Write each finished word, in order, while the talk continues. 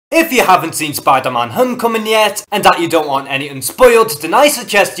If you haven't seen Spider-Man Homecoming yet, and that you don't want any unspoiled, then I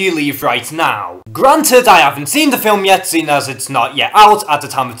suggest you leave right now. Granted, I haven't seen the film yet, seeing as it's not yet out at the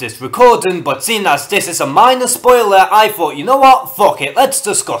time of this recording, but seeing as this is a minor spoiler, I thought, you know what, fuck it, let's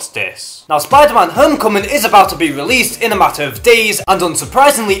discuss this. Now, Spider-Man Homecoming is about to be released in a matter of days, and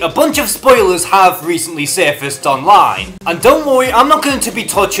unsurprisingly, a bunch of spoilers have recently surfaced online. And don't worry, I'm not going to be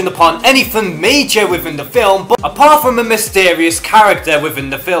touching upon anything major within the film, but apart from a mysterious character within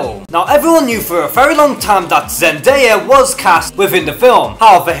the film. Now, everyone knew for a very long time that Zendaya was cast within the film,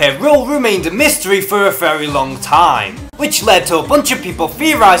 however her role remained a mystery for a very long time, which led to a bunch of people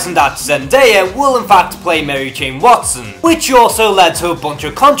theorising that Zendaya will in fact play Mary Jane Watson, which also led to a bunch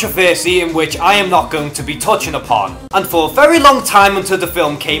of controversy in which I am not going to be touching upon. And for a very long time until the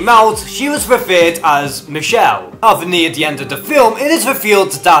film came out, she was referred as Michelle. However, near the end of the film, it is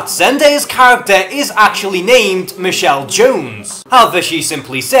revealed that Zendaya's character is actually named Michelle Jones. However, she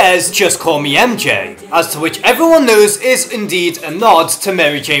simply says, "Just call me MJ," as to which everyone knows is indeed a nod to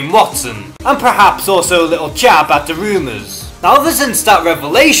Mary Jane Watson, and perhaps also a little jab at the rumours. Now, ever since that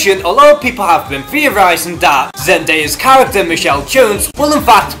revelation, a lot of people have been theorising that Zendaya's character Michelle Jones will in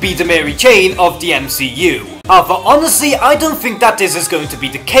fact be the Mary Jane of the MCU. However, honestly, I don't think that this is going to be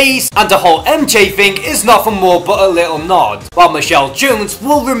the case, and the whole MJ thing is nothing more but a little nod, while Michelle Jones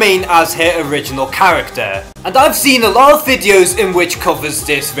will remain as her original character. And I've seen a lot of videos in which covers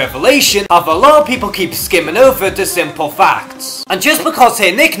this revelation, however a lot of people keep skimming over the simple facts. And just because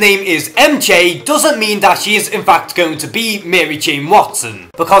her nickname is MJ doesn't mean that she is in fact going to be Mary Jane Watson,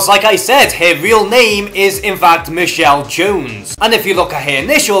 because like I said, her real name is in fact Michelle Jones, and if you look at her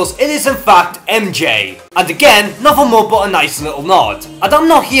initials, it is in fact MJ. And again, nothing more but a nice little nod. And I'm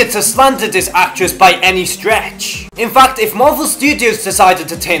not here to slander this actress by any stretch. In fact, if Marvel Studios decided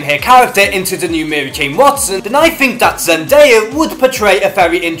to turn her character into the new Mary Jane Watson, then I think that Zendaya would portray a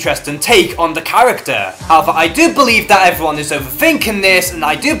very interesting take on the character. However, I do believe that everyone is overthinking this, and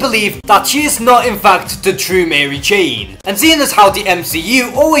I do believe that she is not in fact the true Mary Jane. And seeing as how the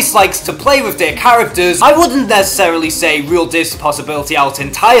MCU always likes to play with their characters, I wouldn't necessarily say rule this possibility out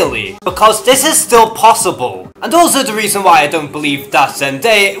entirely, because this is still possible. And also the reason why I don't believe that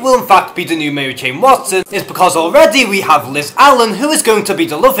Zendaya will in fact be the new Mary Jane Watson is because already we have Liz Allen, who is going to be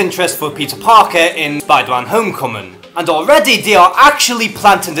the love interest for Peter Parker in Spider-Man Homecoming. And already they are actually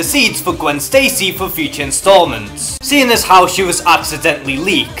planting the seeds for Gwen Stacy for future installments, seeing as how she was accidentally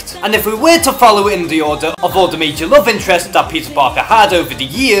leaked. And if we were to follow in the order of all the major love interests that Peter Parker had over the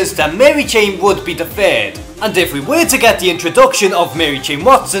years, then Mary Jane would be the third. And if we were to get the introduction of Mary Jane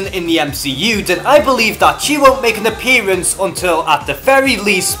Watson in the MCU, then I believe that she won't make an appearance until at the very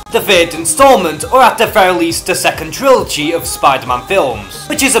least the third installment, or at the very least the second trilogy of Spider-Man films.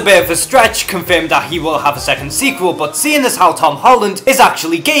 Which is a bit of a stretch, confirmed that he will have a second sequel, but seeing as how Tom Holland is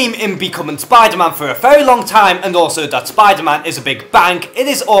actually game in becoming Spider-Man for a very long time, and also that Spider-Man is a big bank, it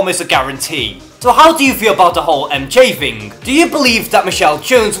is almost a guarantee. So how do you feel about the whole MJ thing? Do you believe that Michelle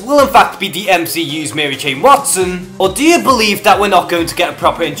Jones will in fact be the MCU's Mary Jane Watson? Or do you believe that we're not going to get a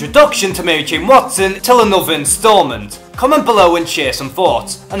proper introduction to Mary Jane Watson till another installment? Comment below and share some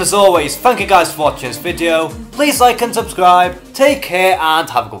thoughts. And as always, thank you guys for watching this video. Please like and subscribe, take care and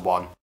have a good one.